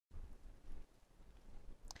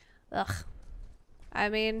Ugh. I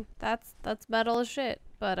mean, that's metal as shit,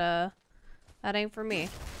 but that ain't for me.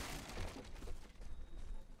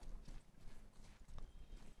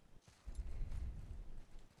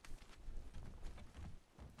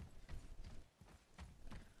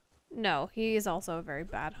 No, he's also a very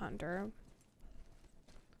bad hunter.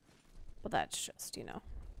 But that's just, you know.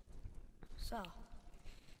 So,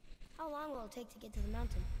 how long will it take to get to the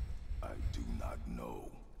mountain? I do not know.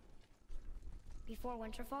 Before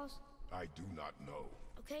winter falls? I do not know.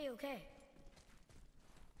 Okay, okay.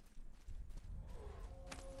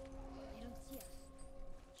 They don't see us.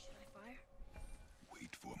 Should I fire?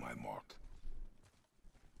 Wait for my mark.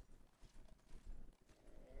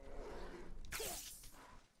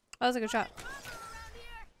 That was a good shot.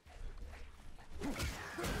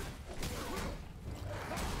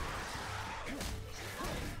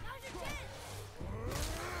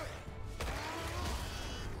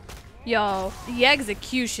 Yo, the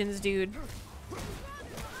executions, dude.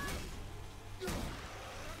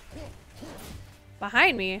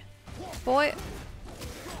 Behind me. Boy.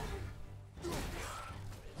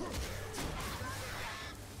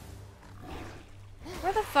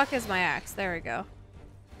 Where the fuck is my axe? There we go.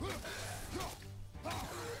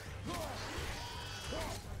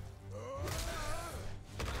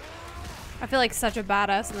 I feel like such a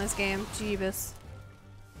badass in this game. Jeebus.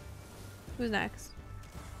 Who's next?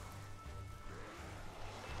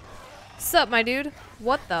 Sup, my dude?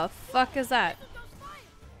 What the fuck is that? How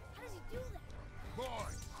does he do that? Boy,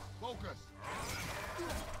 focus.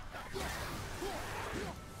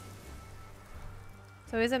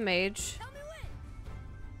 So he's a mage. Tell me when.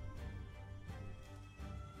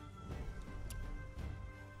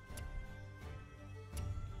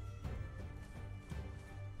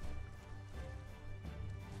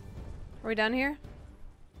 Are we done here?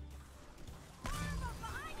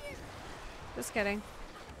 Behind you. Just kidding.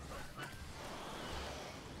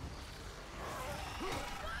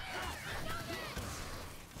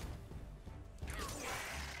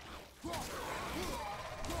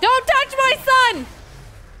 Don't touch my son!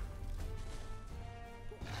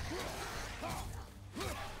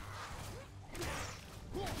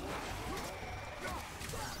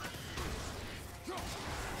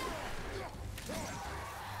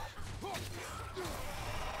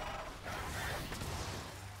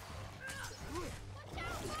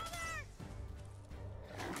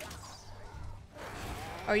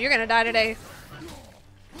 Oh, you're gonna die today.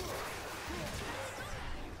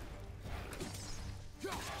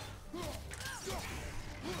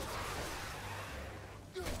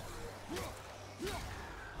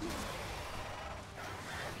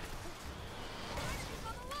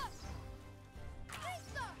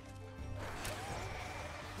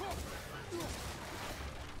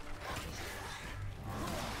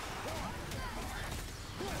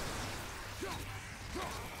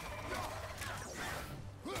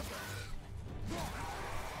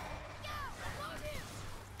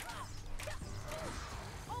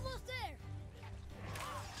 Almost there.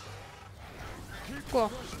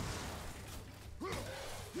 Cool.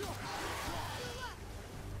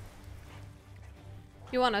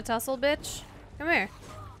 You want a tussle, bitch? Come here.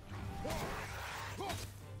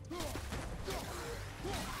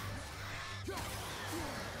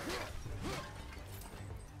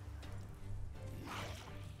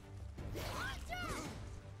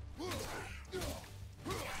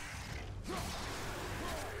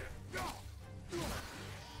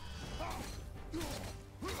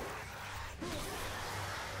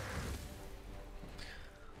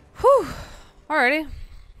 Whew. Alrighty.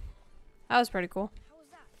 That was pretty cool. How was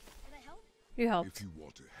that? Did I help? You helped. If you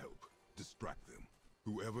want to help, distract them.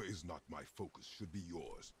 Whoever is not my focus should be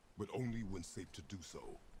yours, but only when safe to do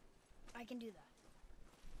so. I can do that.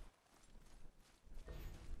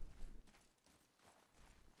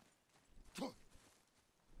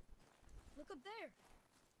 Look up there.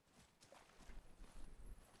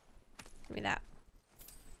 Give me that.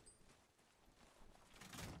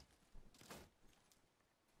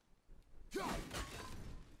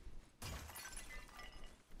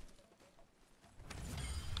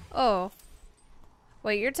 Oh.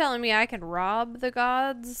 Wait, you're telling me I can rob the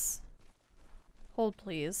gods? Hold,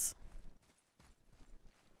 please.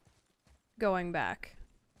 Going back.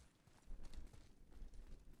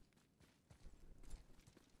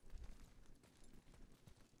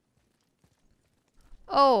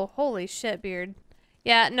 Oh, holy shit, Beard.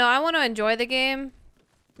 Yeah, no, I want to enjoy the game.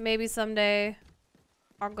 Maybe someday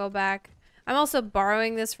I'll go back. I'm also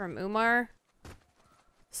borrowing this from Umar.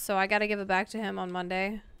 So I gotta give it back to him on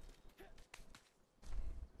Monday.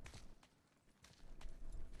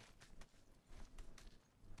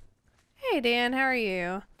 Hey Dan, how are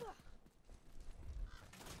you?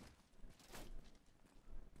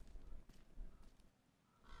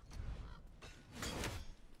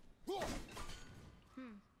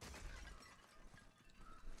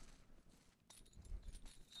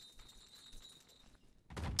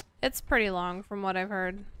 It's pretty long from what I've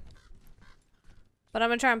heard. But I'm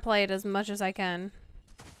gonna try and play it as much as I can.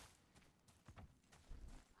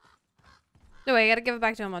 No, wait, I gotta give it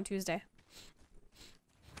back to him on Tuesday.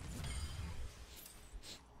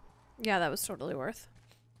 Yeah, that was totally worth.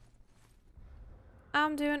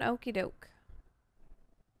 I'm doing okie doke.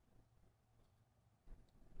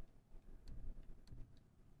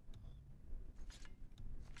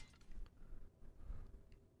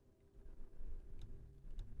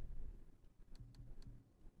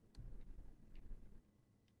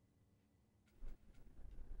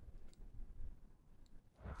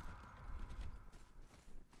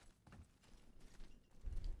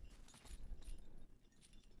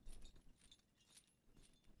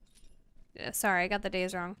 Yeah, sorry, I got the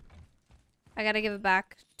days wrong. I gotta give it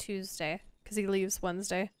back Tuesday, because he leaves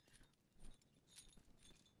Wednesday.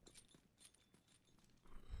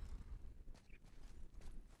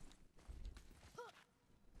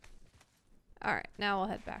 Alright, now we'll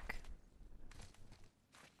head back.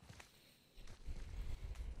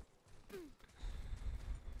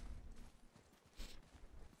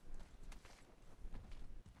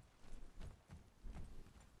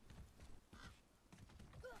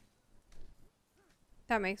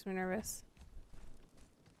 That makes me nervous.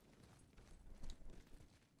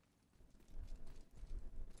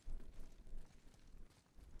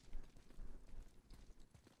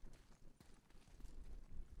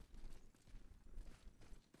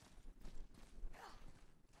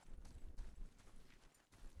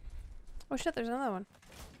 Oh shit, there's another one.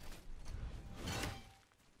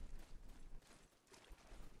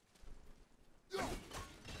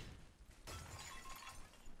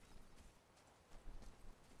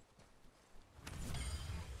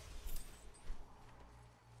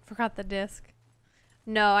 Forgot the disc.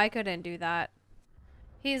 No, I couldn't do that.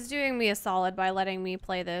 He's doing me a solid by letting me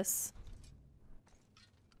play this.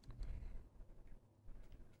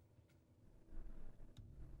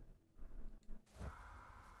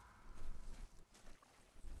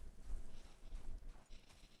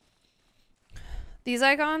 These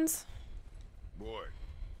icons? Boy,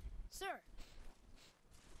 Sir!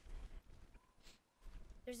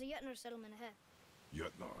 There's a Yetnar settlement ahead.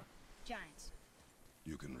 Yetnar, Giants.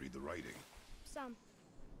 you can read the writing. Some.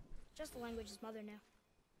 Just the language his mother knew.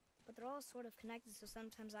 But they're all sort of connected, so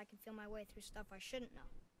sometimes I can feel my way through stuff I shouldn't know.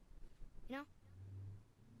 You know?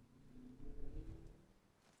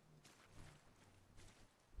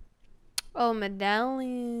 Oh,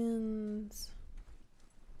 medallions.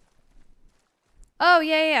 Oh,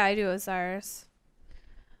 yeah, I do, Osiris.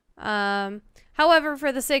 However,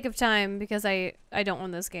 for the sake of time, because I don't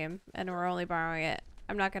own this game, and we're only borrowing it,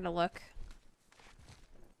 I'm not gonna look.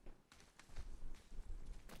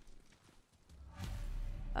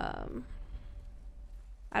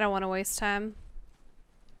 I don't want to waste time.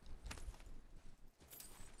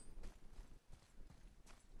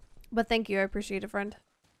 But thank you, I appreciate it, friend.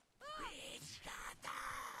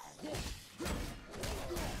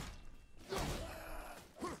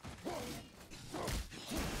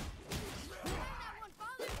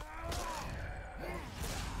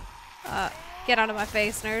 Get out of my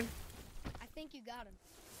face, nerd. I think you got him.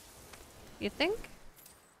 You think?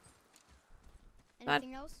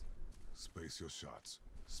 Anything else? Space your shots.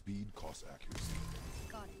 Speed costs accuracy.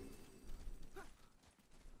 Got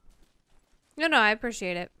it. No, I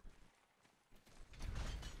appreciate it.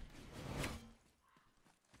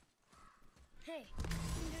 Hey,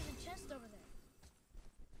 there's a chest over there.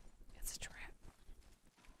 It's a trap.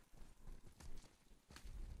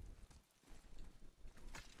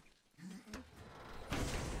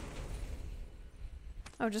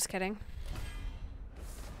 Oh, just kidding.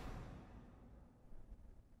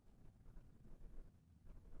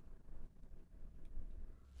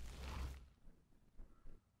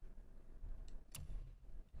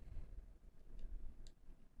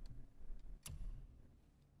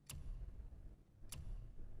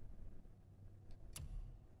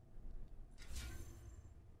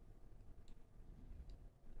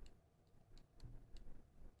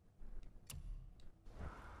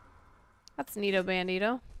 That's neato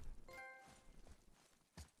bandito.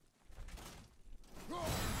 Whoa!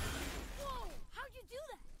 How'd you do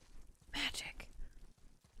that? Magic.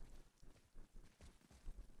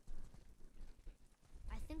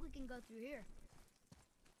 I think we can go through here.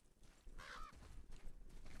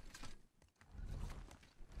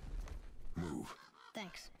 Move.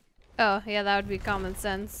 Thanks. Oh, yeah, that would be common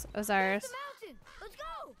sense, Osiris. The mountain! Let's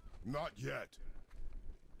go! Not yet.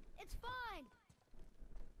 It's fine.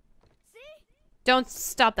 See? Don't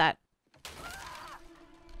stop that.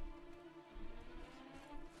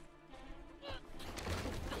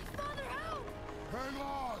 Father, help! Hang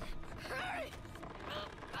on!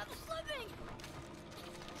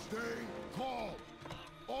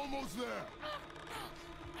 Almost there.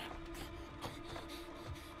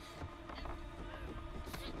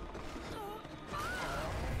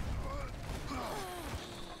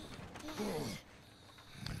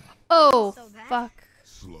 Oh, So bad? fuck.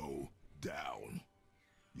 Slow down.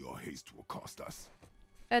 Your haste will cost us.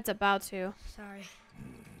 It's about to. Sorry.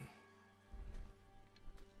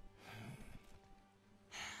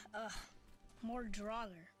 More Draugr.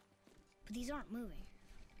 But these aren't moving.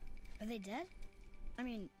 Are they dead? I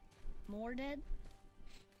mean, more dead?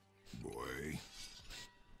 Boy.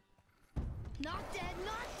 Not dead,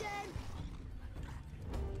 not dead!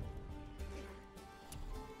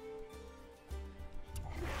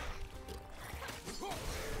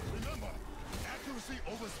 Remember, accuracy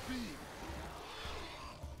over speed.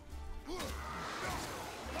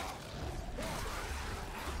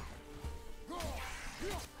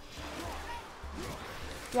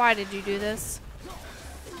 Why did you do this?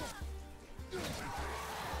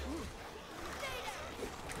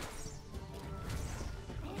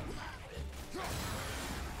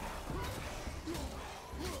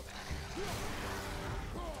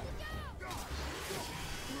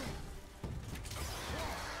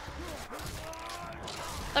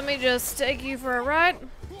 Let me just take you for a ride.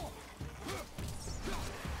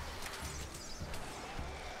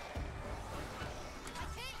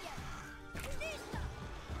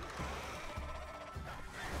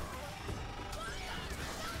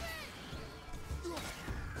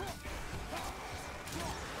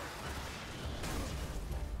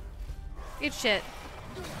 Good shit.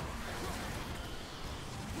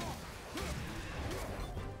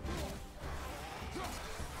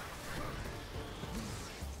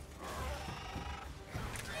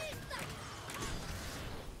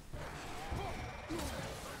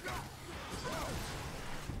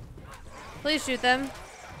 Please shoot them.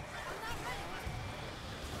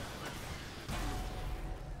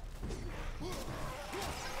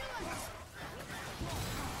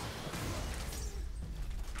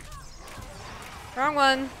 Wrong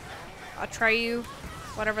one. I'll try you.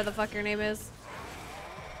 Whatever the fuck your name is.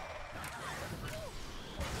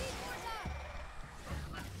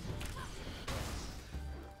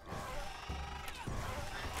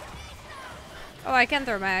 Oh, I can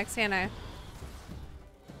throw my axe, can't I?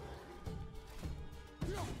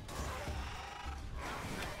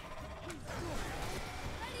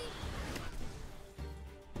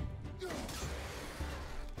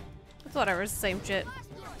 It's whatever, it's the same shit.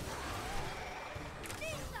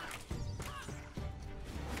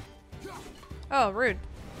 Oh, rude.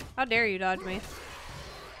 How dare you dodge me?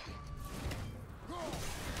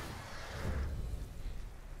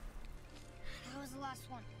 That was the last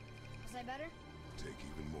one. Was I better? Take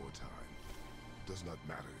even more time. Does not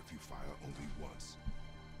matter if you fire only once.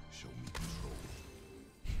 Show me control.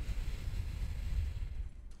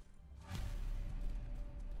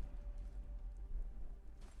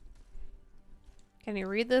 Can you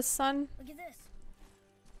read this, son? Look at this.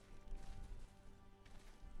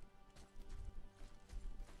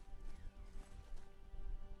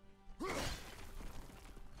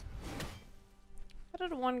 How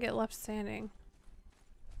did one get left standing?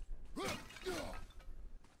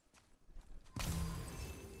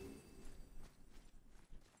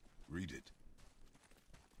 Read it.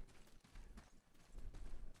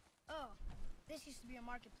 Oh, this used to be a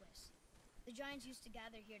marketplace. The giants used to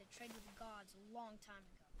gather here to trade with the gods a long time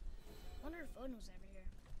ago. Wonder if Odin was ever here.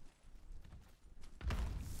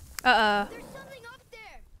 There's something up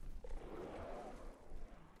there!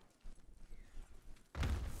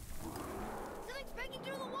 Something's breaking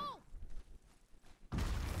through the wall!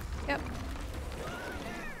 Yep.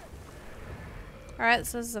 Alright,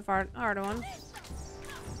 so this is a harder one.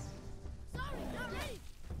 Sorry, not ready!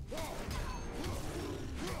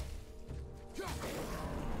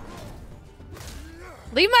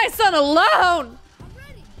 Leave my son alone! I'm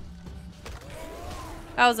ready!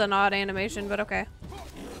 That was an odd animation, but okay.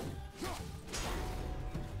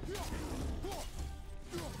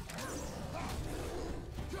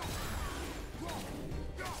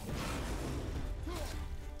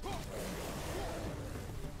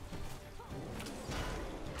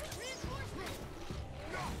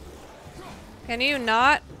 Can you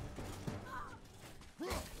not?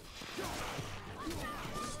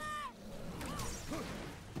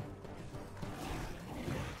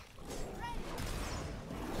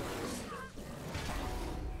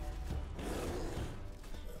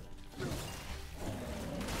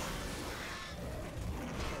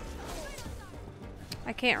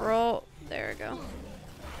 I can't roll. There we go.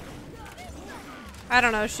 I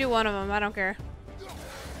don't know. Shoot one of them. I don't care.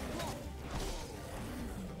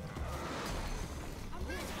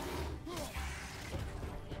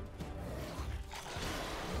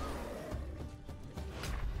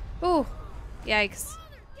 Yikes.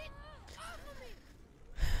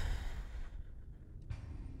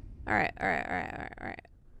 Alright, alright, alright, alright, alright.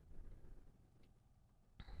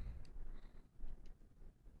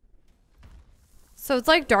 So it's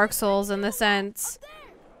like Dark Souls in the sense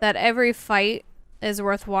that every fight is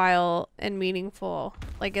worthwhile and meaningful.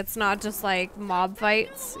 Like, it's not just like mob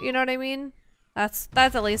fights, you know what I mean? That's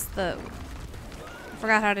at least the... I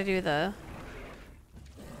forgot how to do the...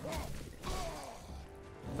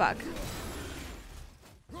 Fuck.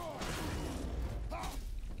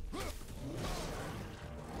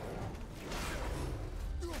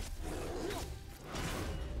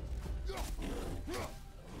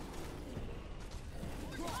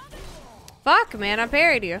 Fuck, man, I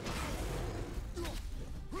parried you.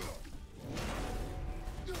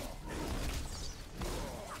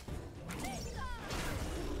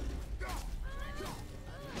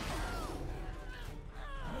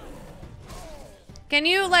 Can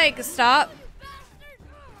you, like, stop?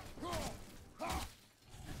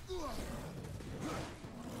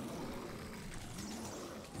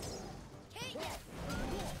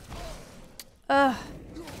 Ugh.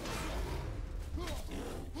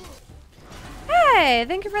 Hey,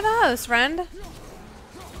 thank you for the host, friend.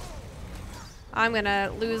 I'm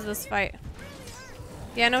gonna lose this fight.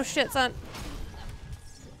 Yeah, no shit, son.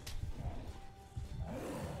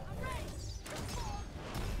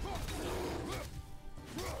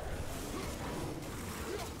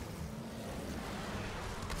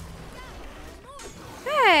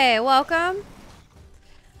 Hey, welcome.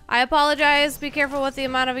 I apologize. Be careful with the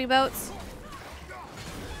amount of emotes.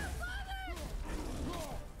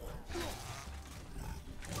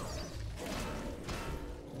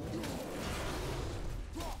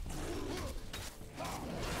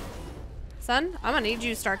 Son, I'm gonna need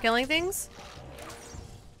you to start killing things.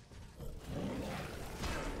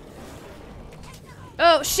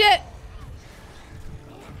 Oh, shit!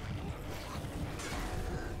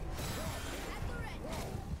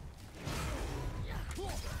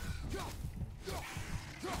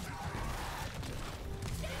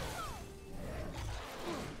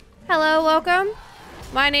 Hello, welcome.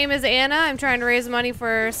 My name is Anna. I'm trying to raise money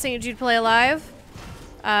for St. Jude Play Alive.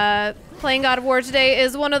 Playing God of War today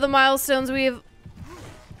is one of the milestones we've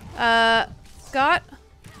got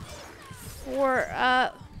for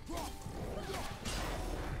I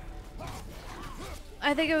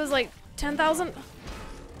think it was like 10,000.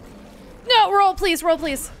 No, roll please, roll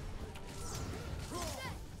please.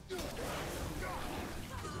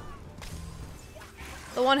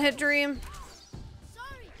 The one-hit dream.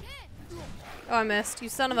 Oh, I missed. You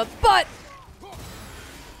son of a butt!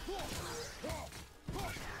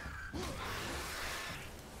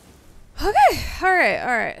 Okay,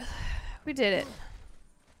 alright. We did it.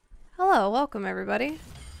 Hello, welcome everybody.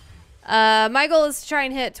 My goal is to try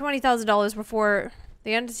and hit $20,000 before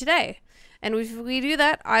the end of today. And if we do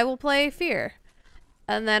that, I will play Fear.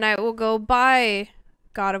 And then I will go buy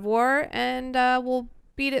God of War and we'll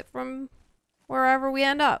beat it from wherever we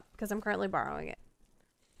end up. Because I'm currently borrowing it.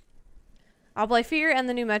 I'll play Fear and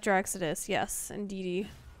the new Metro Exodus. Yes, indeedy.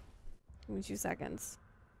 Give me 2 seconds.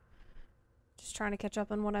 Just trying to catch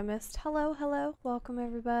up on what I missed. Hello, hello. Welcome,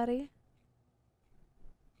 everybody.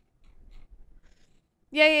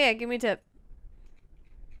 Yeah. Give me a tip.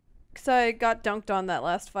 Because I got dunked on that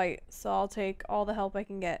last fight. So I'll take all the help I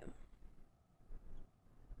can get.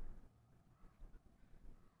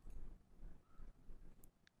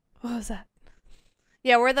 What was that?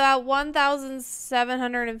 Yeah, we're about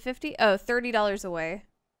 1,750. Oh, $30 away.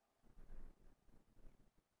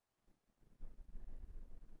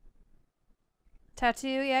 Tattoo,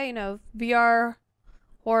 yeah, you know, VR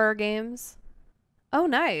horror games. Oh,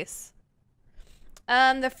 nice.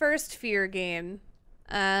 The first Fear game,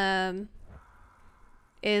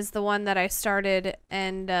 is the one that I started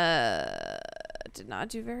and, did not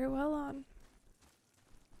do very well on.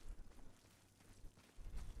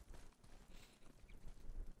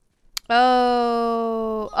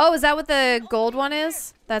 Oh, is that what the gold one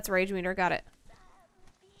is? That's Rage Meter, got it.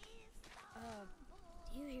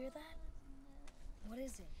 Do you hear that? What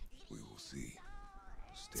is it? We will see.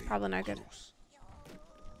 It's probably not good.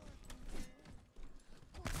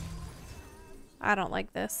 I don't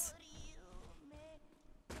like this.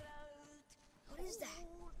 What is that?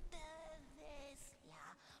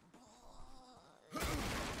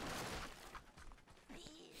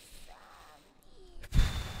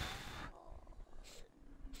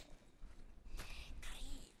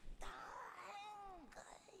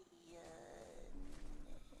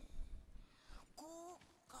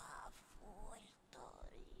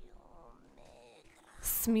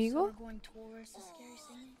 Smeagol? We're going towards the scary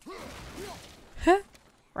singing?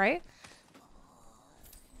 Right?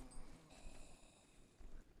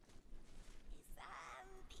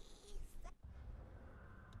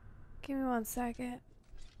 Give me 1 second.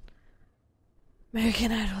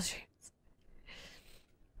 American Idol streams.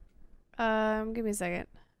 Give me a second.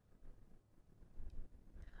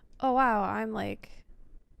 Oh wow, I'm like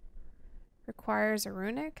requires a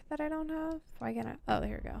runic that I don't have. Why can't I? Oh,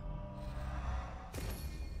 here we go.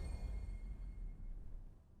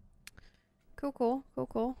 Cool, cool, cool,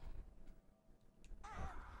 cool.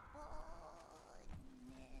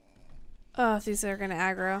 Oh, these are gonna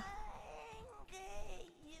aggro.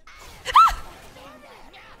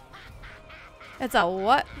 It's a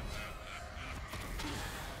what?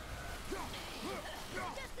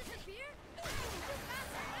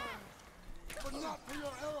 But not for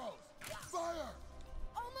your arrows. Fire!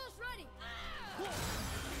 Almost ready.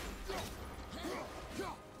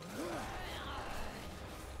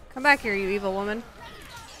 Come back here, you evil woman.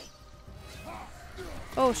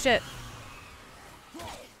 Oh shit.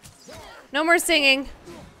 No more singing.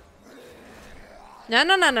 No,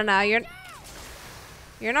 no, no, no, no.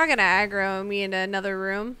 You're not gonna aggro me into another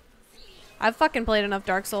room. I've fucking played enough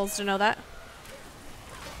Dark Souls to know that.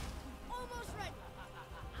 Almost ready.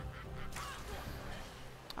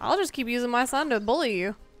 I'll just keep using my son to bully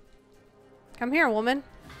you. Come here, woman.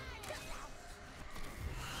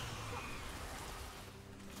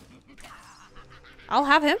 I'll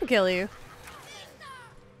have him kill you.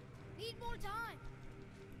 Need more time.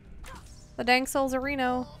 The dang Souls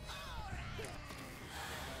Reno.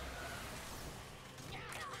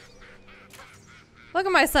 Look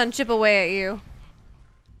at my son chip away at you.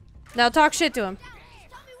 Now talk shit to him. Tell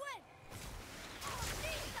me when.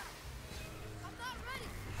 I'm not ready.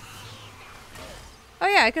 Oh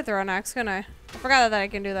yeah, I could throw an axe, couldn't I? I forgot that I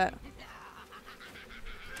can do that.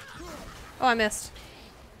 Oh, I missed.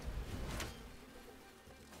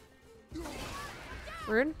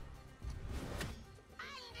 Rude.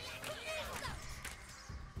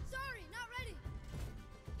 Sorry, not ready.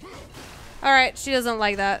 Alright, she doesn't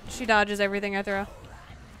like that. She dodges everything I throw.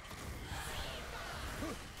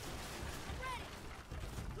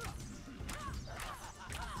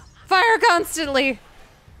 Fire constantly!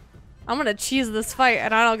 I'm gonna cheese this fight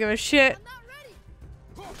and I don't give a shit. I'm not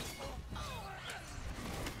ready.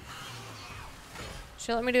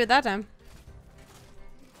 She let me do it that time.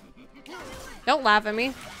 Don't laugh at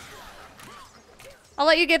me. I'll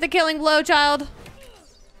let you get the killing blow, child.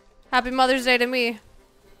 Happy Mother's Day to me.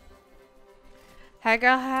 Hi,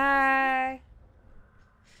 girl, hi.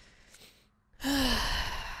 Revan.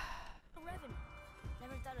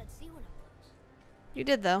 Never thought I'd see one of those. You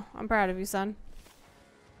did, though. I'm proud of you, son.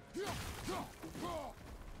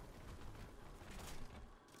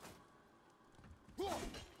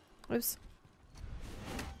 Oops.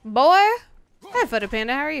 Boy? Hi, Footed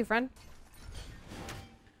Panda. How are you, friend?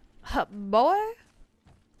 Boy?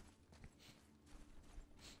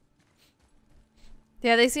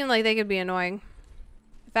 Yeah, they seem like they could be annoying.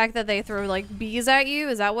 The fact that they throw, like, bees at you,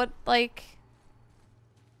 is that what, like,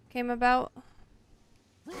 came about?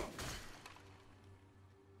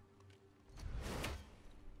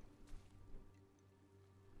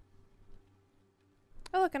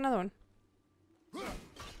 Oh, look, another one.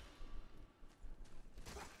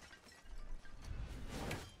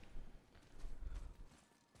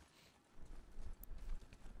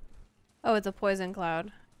 Oh, it's a poison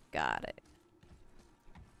cloud. Got it.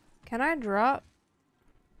 Can I drop?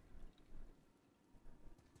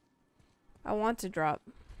 I want to drop.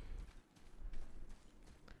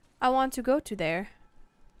 I want to go to there.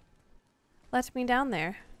 Let me down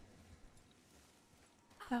there.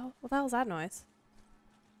 Oh, what the hell was that noise?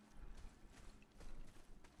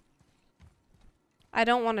 I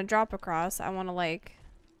don't want to drop across. I want to, like...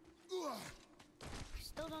 I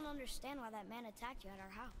still don't understand why that man attacked you at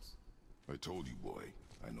our house. I told you, boy.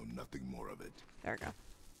 I know nothing more of it. There we go.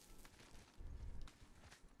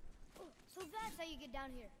 So that's how you get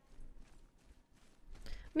down here.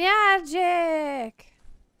 Magic!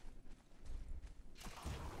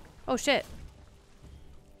 Oh, shit.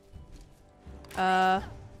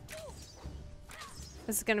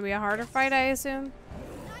 This is gonna be a harder fight, I assume?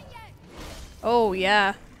 Not yet. Oh,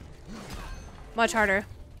 yeah. Much harder.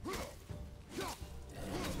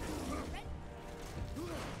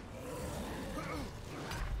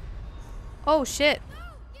 Oh, shit. No,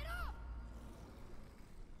 get up.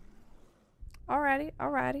 Alrighty,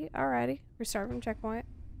 alrighty, alrighty. Restart from checkpoint.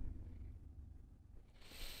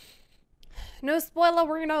 No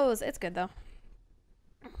spoilerinos. It's good, though.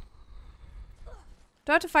 Do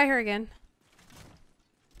I have to fight her again?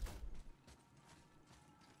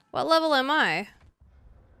 What level am I?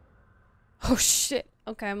 Oh, shit.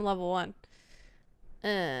 Okay, I'm level 1.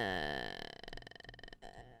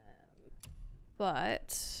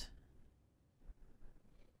 But...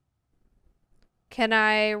 Can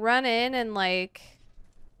I run in and like...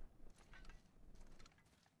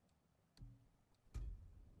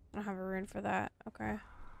 I don't have a rune for that. Okay.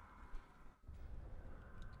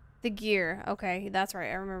 The gear. Okay, that's right.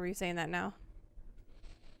 I remember you saying that now.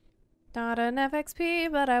 Not enough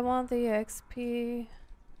XP, but I want the XP.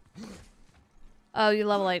 Oh, you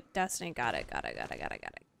level 8 Destiny. Got it. Got it.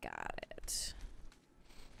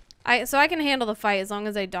 So I can handle the fight as long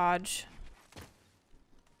as I dodge.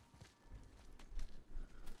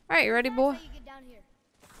 Alright, you ready, boy?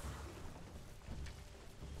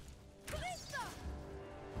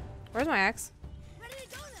 Where's my axe? Ready to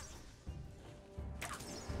go now.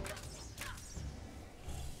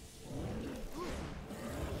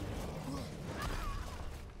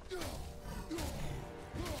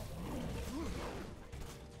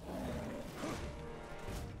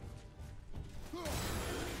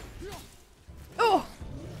 Oh!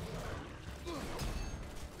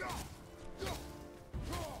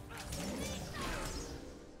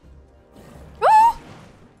 Oh!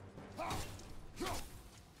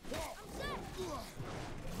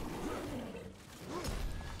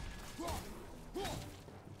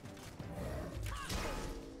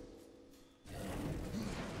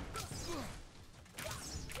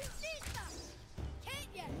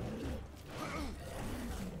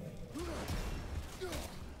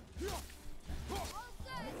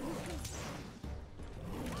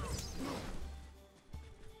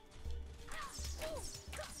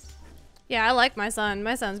 Yeah, I like my son.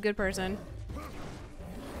 My son's a good person.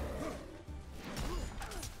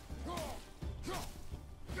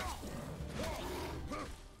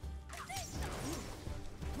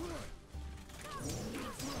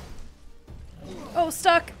 Oh,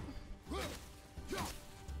 stuck.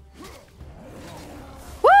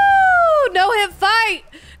 Woo! No hit fight.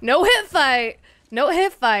 No hit fight. No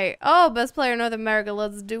hit fight. Oh, best player in North America.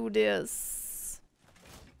 Let's do this.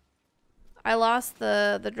 I lost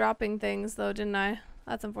the dropping things though, didn't I?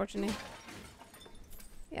 That's unfortunate.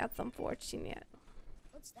 Yeah, it's unfortunate.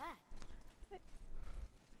 What's that?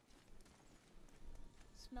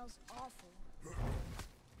 Smells awful.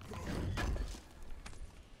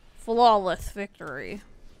 Flawless victory.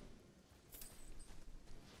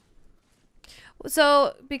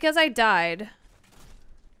 So, because I died,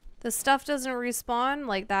 the stuff doesn't respawn,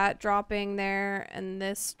 like that dropping there and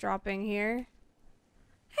this dropping here.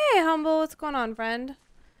 Hey, Humble, what's going on, friend?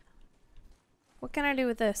 What can I do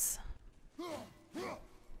with this?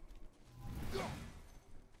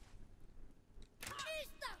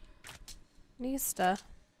 Nista.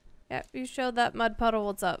 Yep, you showed that mud puddle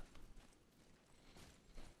what's up.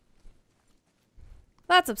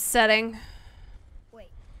 That's upsetting.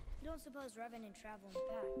 Wait, you don't suppose Revenant travel in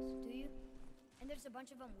packs, do you? And there's a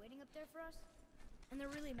bunch of them waiting up there for us? And they're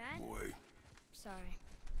really mad? Boy. Sorry.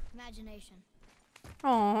 Imagination.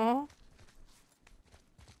 Aww.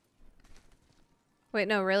 Wait,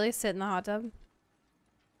 no, really? Sit in the hot tub?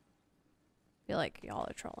 Feel like y'all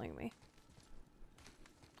are trolling me.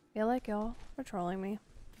 Feel like y'all are trolling me.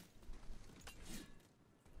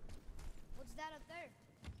 What's that up there?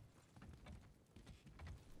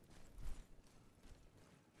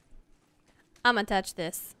 I'ma touch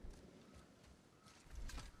this.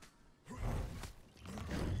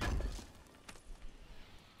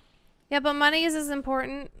 Yeah, but money is as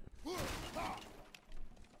important.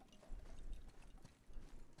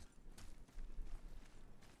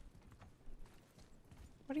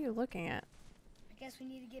 What are you looking at? I guess we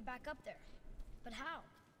need to get back up there. But how?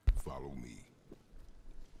 Follow me.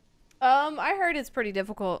 I heard it's pretty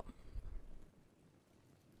difficult.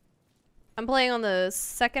 I'm playing on the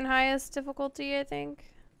second highest difficulty, I think.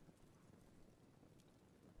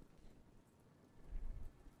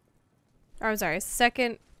 Or I'm sorry,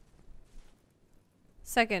 second,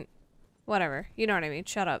 whatever. You know what I mean.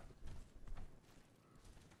 Shut up.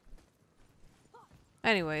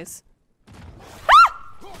 Anyways.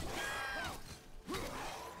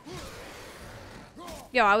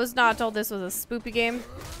 Yo, I was not told this was a spoopy game.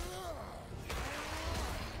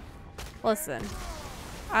 Listen,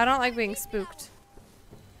 I don't like being spooked.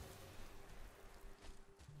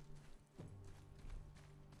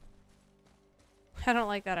 I don't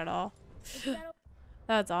like that at all.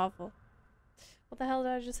 That's awful. What the hell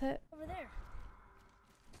did I just hit? Over there.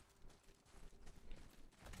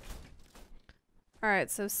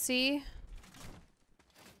 Alright, so C.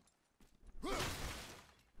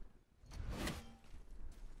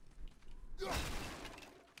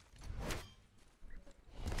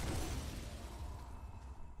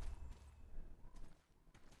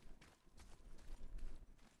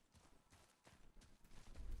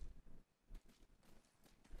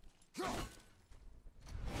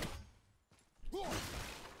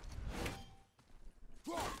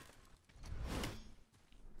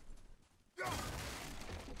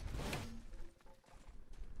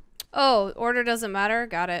 Oh, order doesn't matter?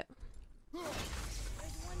 Got it. There's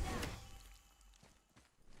one down.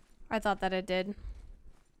 I thought that it did.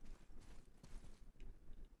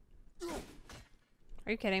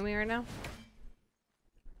 Are you kidding me right now?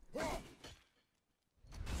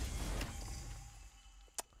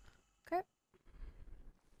 Okay.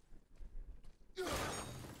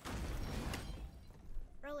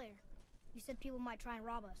 Earlier, you said people might try and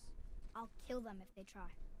rob us. I'll kill them if they try.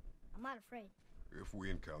 I'm not afraid, If we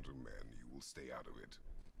encounter men, you will stay out of it.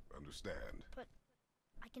 Understand? but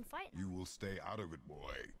I can fight now. You will stay out of it,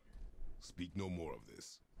 boy. Speak no more of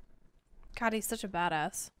this. God, he's such a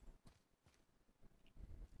badass.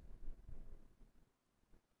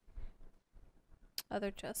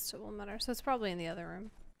 Other chests, it won't matter. So it's probably in the other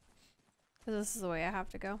room. Because this is the way I have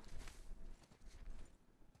to go.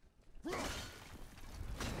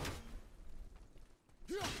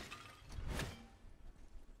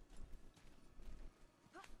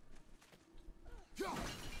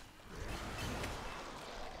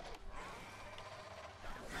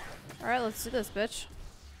 Alright, let's do this, bitch.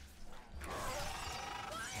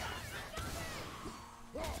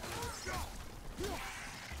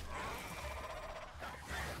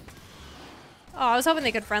 Oh, I was hoping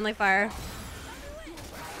they could friendly fire.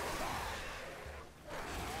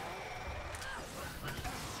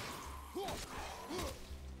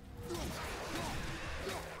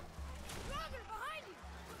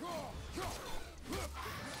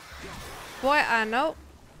 Boy, I know.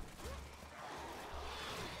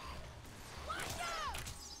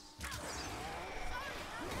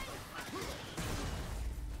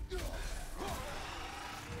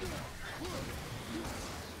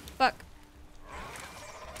 Fuck.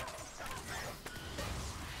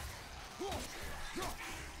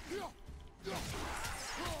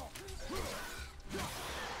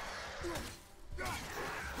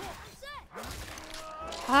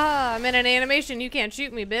 Ah, I'm in an animation. You can't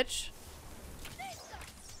shoot me, bitch.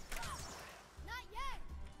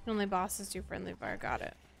 Only bosses do friendly fire. Got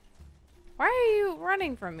it. Why are you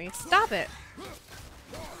running from me? Stop it.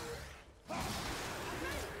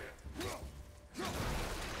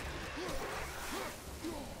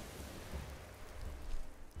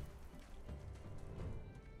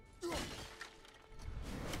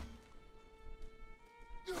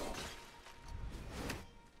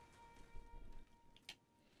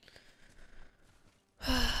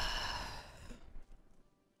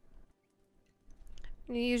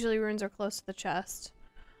 Usually runes are close to the chest.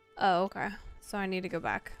 Oh, okay. So I need to go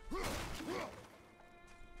back.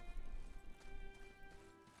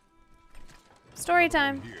 Story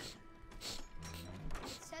time. Here.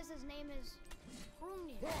 It says his name is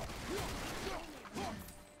Hrungnir.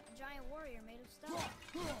 A giant warrior made of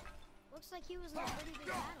stone. Looks like he was in a pretty big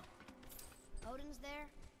battle. Odin's there,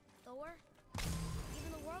 Thor,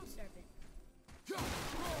 even the world serpent.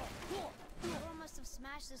 Thor must have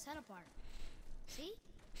smashed his head apart. See?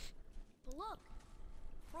 But look,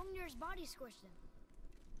 Hrungnir's body squished him.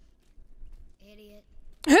 Idiot.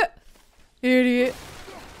 Idiot.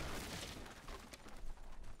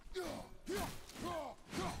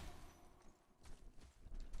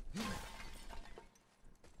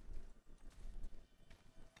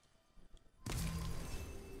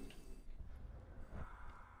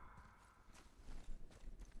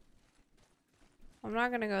 I'm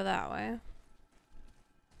not gonna go that way.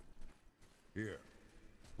 Here.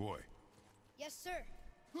 Boy. Yes, sir.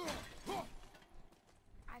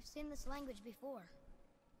 I've seen this language before.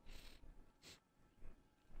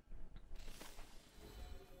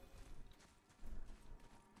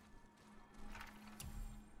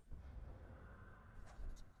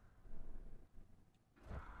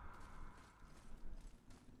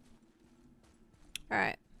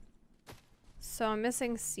 Alright. So I'm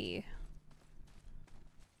missing C.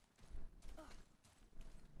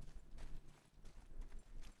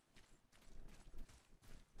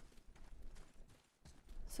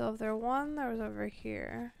 So if there one that was over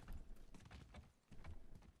here,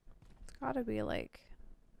 it's gotta be like,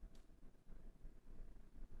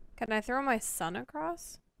 can I throw my son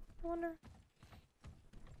across? I wonder.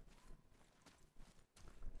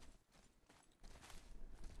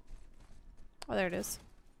 Oh, there it is.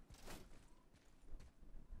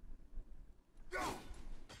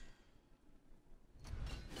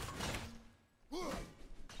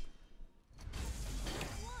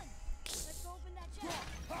 Let's open that chest.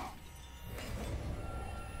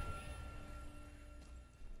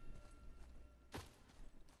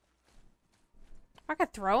 If I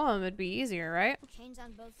could throw him, it'd be easier, right? Chains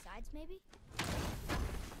on both sides, maybe?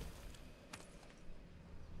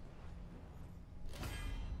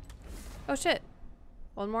 Oh shit.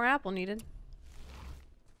 One more apple needed.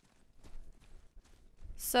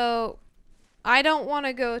 So, I don't want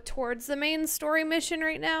to go towards the main story mission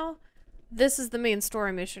right now. This is the main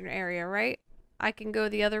story mission area, right? I can go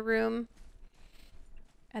the other room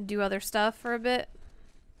and do other stuff for a bit.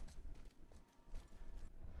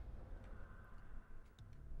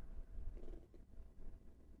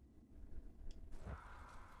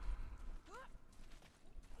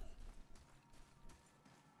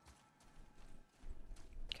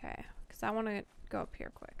 Okay, because I want to go up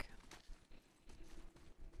here quick.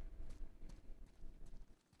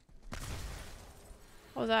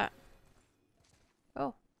 What was that?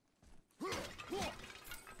 Oh.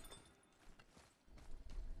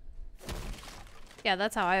 Yeah,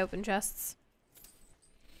 that's how I open chests.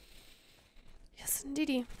 Yes,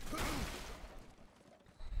 indeedy.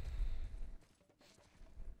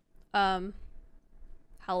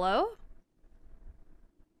 Hello?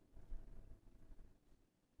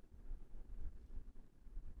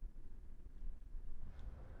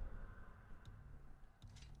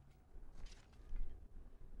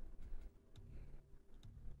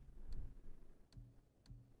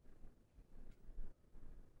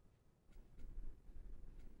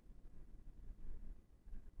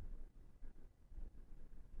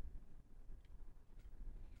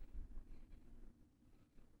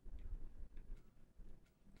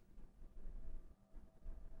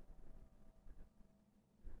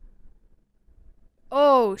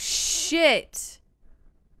 Oh, shit.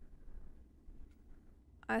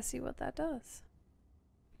 I see what that does.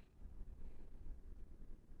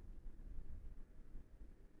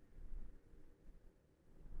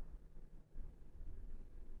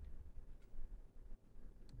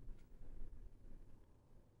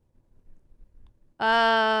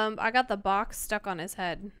 I got the box stuck on his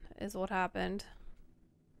head, is what happened.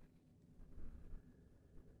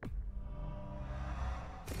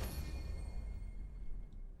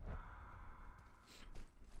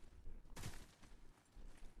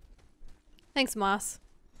 Thanks, Moss.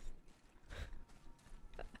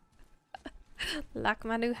 Like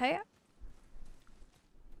my new hat.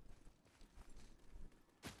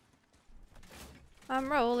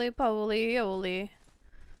 I'm roly-poly-oly.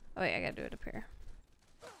 Oh wait, I gotta do it up here.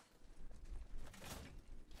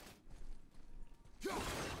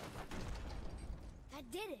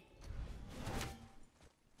 That did it.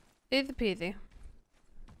 Easy peasy.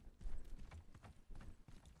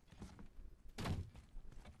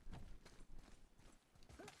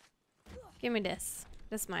 Give me this.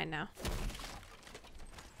 This is mine now.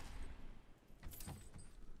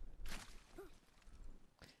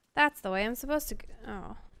 That's the way I'm supposed to go.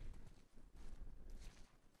 Oh.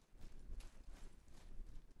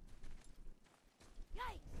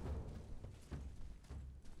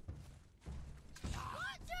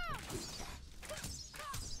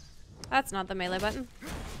 That's not the melee button.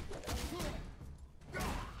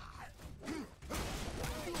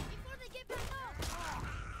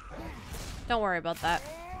 Don't worry about that.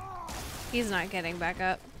 He's not getting back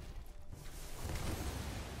up.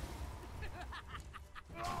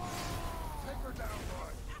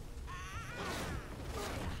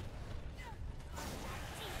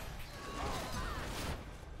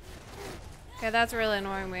 Okay, that's really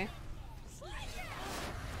annoying me.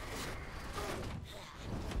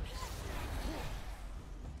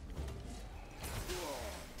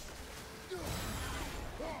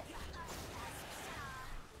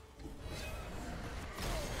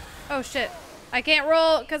 Oh shit. I can't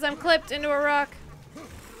roll because I'm clipped into a rock.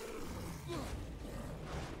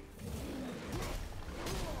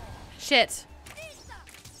 Shit.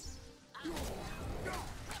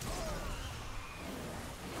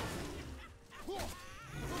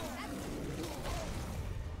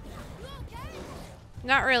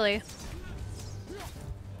 Not really.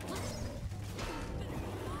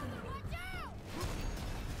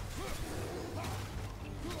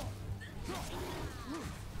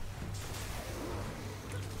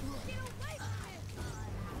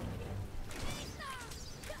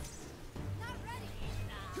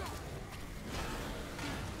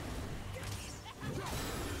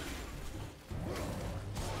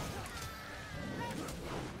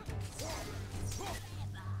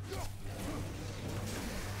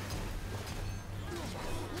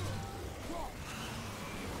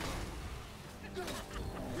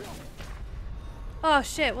 Oh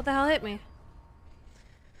shit, what the hell hit me?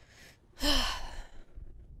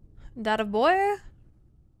 That a boy?